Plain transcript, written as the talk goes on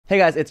Hey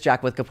guys, it's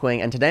Jack with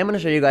Kapwing, and today I'm going to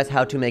show you guys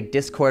how to make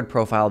Discord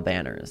profile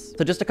banners.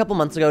 So just a couple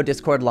months ago,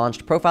 Discord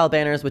launched profile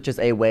banners, which is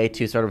a way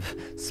to sort of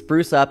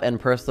spruce up and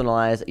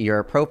personalize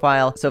your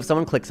profile. So if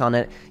someone clicks on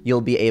it,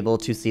 you'll be able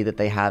to see that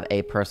they have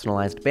a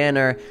personalized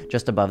banner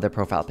just above their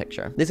profile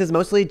picture. This is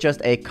mostly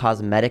just a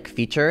cosmetic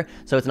feature,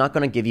 so it's not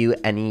going to give you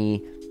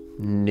any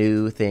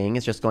new thing.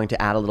 It's just going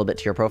to add a little bit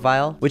to your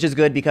profile, which is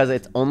good because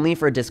it's only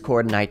for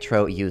Discord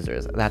Nitro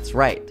users. That's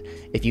right.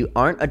 If you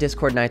aren't a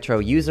Discord Nitro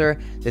user,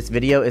 this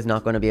video is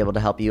not going to be able to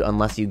help you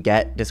unless you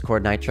get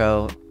Discord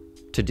Nitro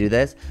to do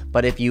this.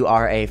 But if you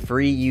are a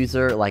free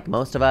user like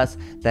most of us,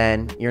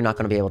 then you're not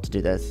going to be able to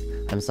do this.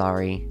 I'm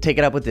sorry. Take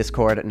it up with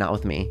Discord, not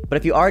with me. But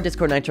if you are a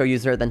Discord Nitro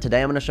user, then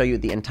today I'm going to show you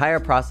the entire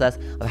process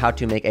of how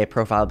to make a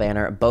profile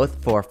banner,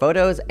 both for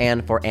photos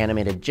and for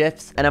animated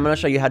GIFs. And I'm going to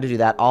show you how to do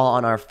that all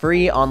on our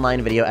free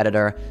online video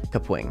editor,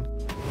 Kapwing.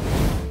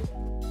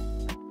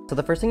 So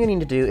the first thing you need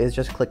to do is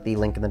just click the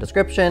link in the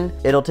description.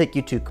 It'll take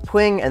you to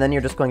Kapwing, and then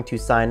you're just going to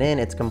sign in.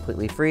 It's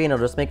completely free, and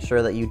it'll just make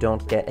sure that you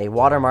don't get a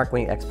watermark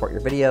when you export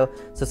your video.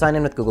 So sign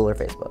in with Google or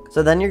Facebook.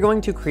 So then you're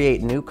going to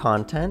create new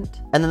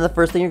content. And then the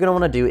first thing you're gonna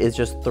wanna do is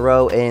just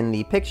throw in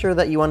the picture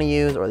that you wanna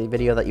use or the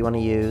video that you wanna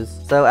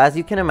use. So as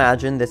you can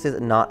imagine, this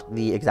is not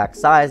the exact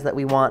size that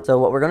we want. So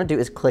what we're gonna do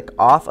is click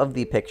off of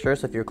the picture.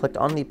 So if you're clicked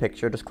on the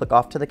picture, just click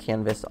off to the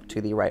canvas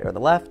to the right or the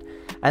left.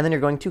 And then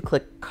you're going to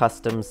click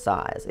custom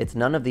size. It's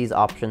none of these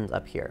options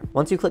up here.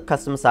 Once you click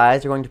custom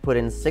size, you're going to put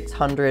in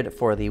 600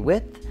 for the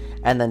width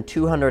and then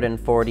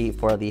 240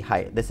 for the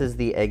height. This is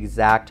the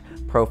exact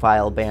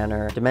profile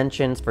banner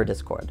dimensions for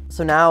Discord.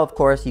 So now, of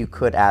course, you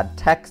could add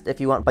text if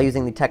you want by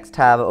using the text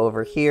tab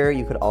over here.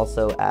 You could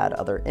also add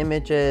other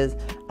images,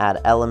 add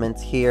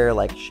elements here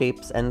like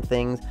shapes and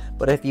things.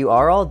 But if you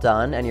are all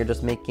done and you're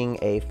just making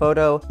a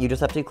photo, you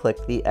just have to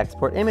click the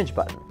export image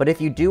button. But if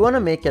you do want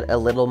to make it a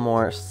little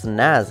more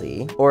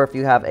snazzy, or if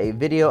you have a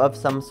video of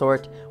some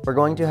sort, we're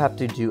going to have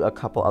to do a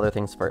couple other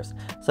things first.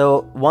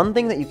 So one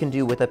thing that you can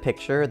do with a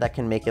picture that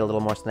can make it a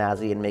little more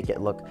snazzy and make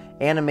it look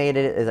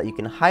animated is that you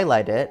can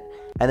highlight it,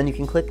 and then you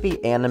can click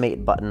the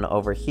animate button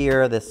over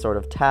here, this sort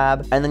of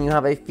tab, and then you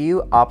have a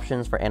few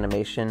options for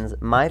animations.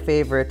 My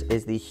favorite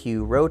is the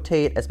hue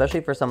rotate,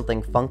 especially for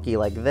something funky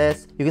like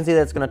this. You can see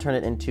that it's going to turn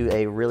it into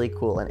a really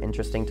cool and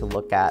interesting to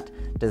look at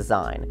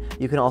design.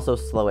 You can also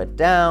slow it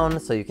down,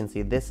 so you can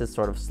see this is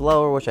sort of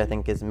slower, which I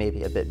think is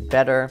maybe a bit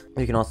better.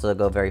 You can also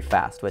go very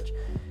fast, which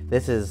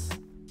this is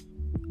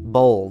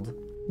bold,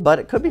 but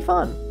it could be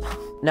fun.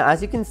 Now,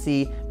 as you can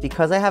see,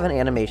 because I have an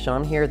animation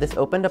on here, this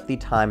opened up the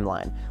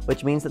timeline,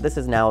 which means that this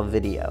is now a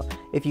video.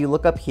 If you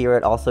look up here,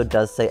 it also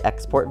does say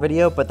export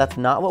video, but that's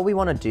not what we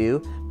want to do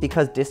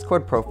because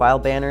Discord profile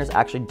banners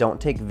actually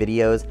don't take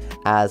videos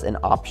as an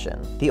option.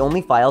 The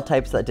only file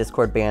types that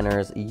Discord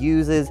banners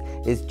uses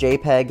is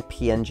JPEG,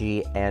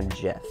 PNG, and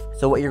GIF.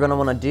 So what you're going to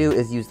want to do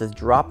is use this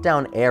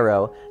drop-down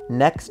arrow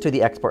next to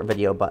the export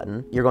video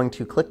button. You're going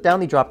to click down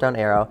the drop-down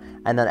arrow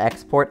and then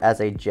export as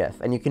a GIF.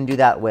 And you can do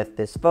that with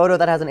this photo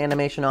that has an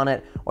animation on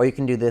it, or you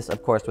can do this,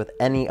 of course, with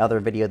any other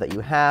video that you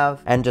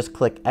have, and just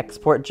click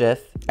export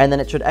GIF, and then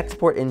it should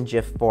export in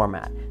GIF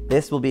format.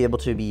 This will be able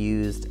to be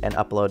used and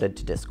uploaded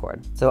to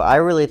Discord. So I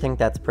really think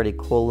that's pretty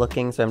cool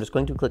looking, so I'm just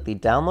going to click the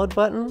download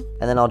button,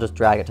 and then I'll just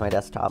drag it to my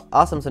desktop.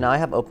 Awesome, so now I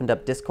have opened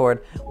up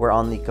Discord. We're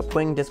on the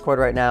Kapwing Discord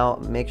right now.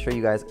 Make sure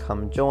you guys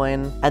come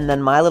join. And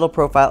then my little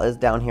profile is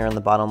down here in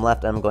the bottom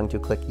left. I'm going to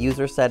click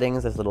user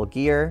settings, this little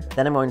gear.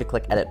 Then I'm going to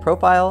click edit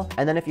profile.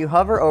 And then if you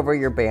hover over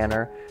your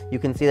banner, you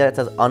can see that it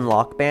says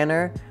unlock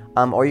banner,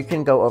 or you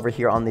can go over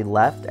here on the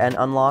left and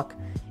unlock.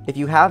 If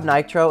you have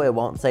Nitro, it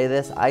won't say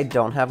this. I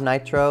don't have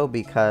Nitro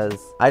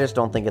because I just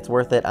don't think it's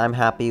worth it. I'm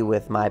happy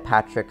with my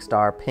Patrick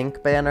Star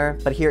pink banner,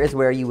 but here is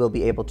where you will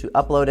be able to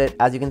upload it.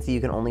 As you can see,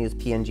 you can only use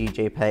PNG,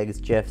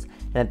 JPEGs, GIFs,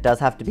 and it does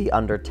have to be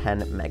under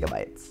 10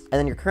 megabytes. And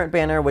then your current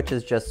banner, which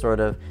is just sort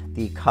of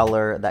the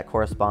color that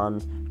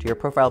corresponds to your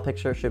profile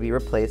picture, should be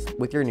replaced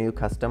with your new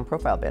custom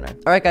profile banner.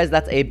 All right, guys,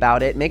 that's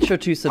about it. Make sure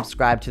to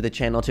subscribe to the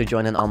channel to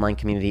join an online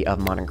community of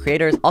modern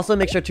creators. Also,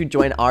 make sure to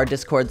join our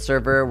Discord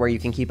server where you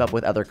can keep up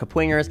with other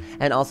Kapwingers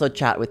and also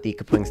chat with the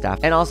Kapwing staff.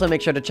 And also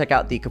make sure to check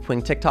out the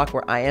Kapwing TikTok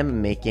where I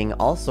am making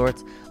all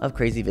sorts of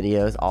crazy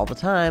videos all the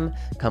time.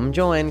 Come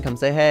join, come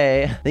say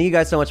hey. Thank you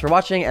guys so much for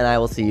watching, and I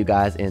will see you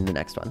guys in the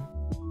next one.